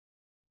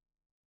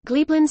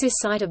Glebelands is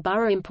Site of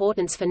Borough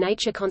Importance for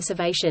Nature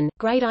Conservation,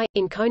 Grade I,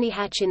 in Coney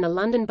Hatch in the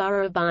London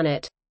Borough of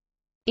Barnet.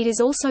 It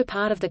is also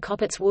part of the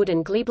Coppice Wood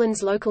and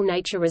Glebelands Local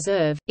Nature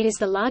Reserve. It is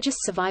the largest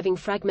surviving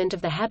fragment of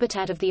the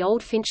habitat of the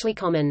old Finchley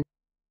Common.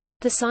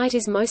 The site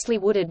is mostly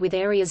wooded with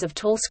areas of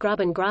tall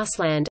scrub and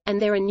grassland,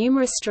 and there are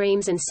numerous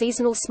streams and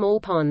seasonal small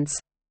ponds.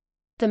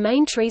 The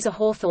main trees are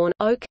hawthorn,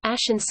 oak,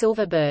 ash and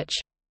silver birch.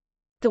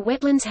 The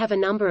wetlands have a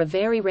number of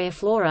very rare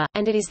flora,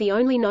 and it is the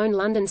only known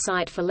London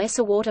site for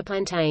lesser water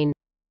plantain.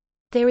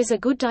 There is a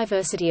good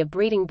diversity of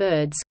breeding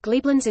birds.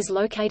 Glebelands is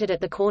located at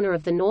the corner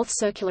of the North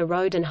Circular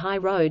Road and High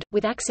Road,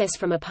 with access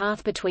from a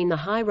path between the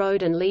High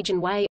Road and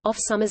Legion Way, off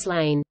Summers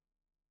Lane.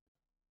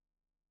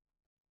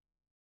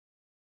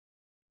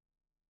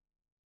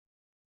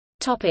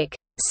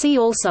 See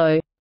also: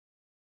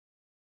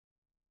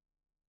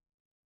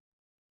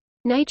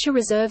 Nature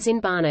reserves in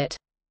Barnet.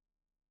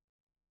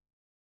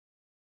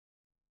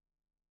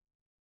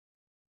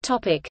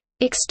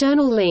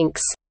 External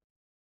links: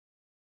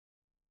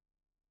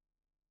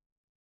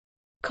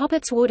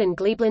 Coppice Wood and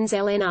Glebelands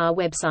LNR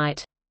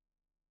website.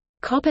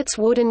 Coppice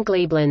Wood and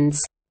Glebelands.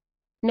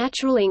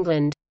 Natural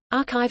England.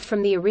 Archived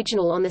from the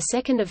original on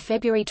 2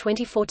 February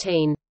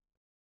 2014.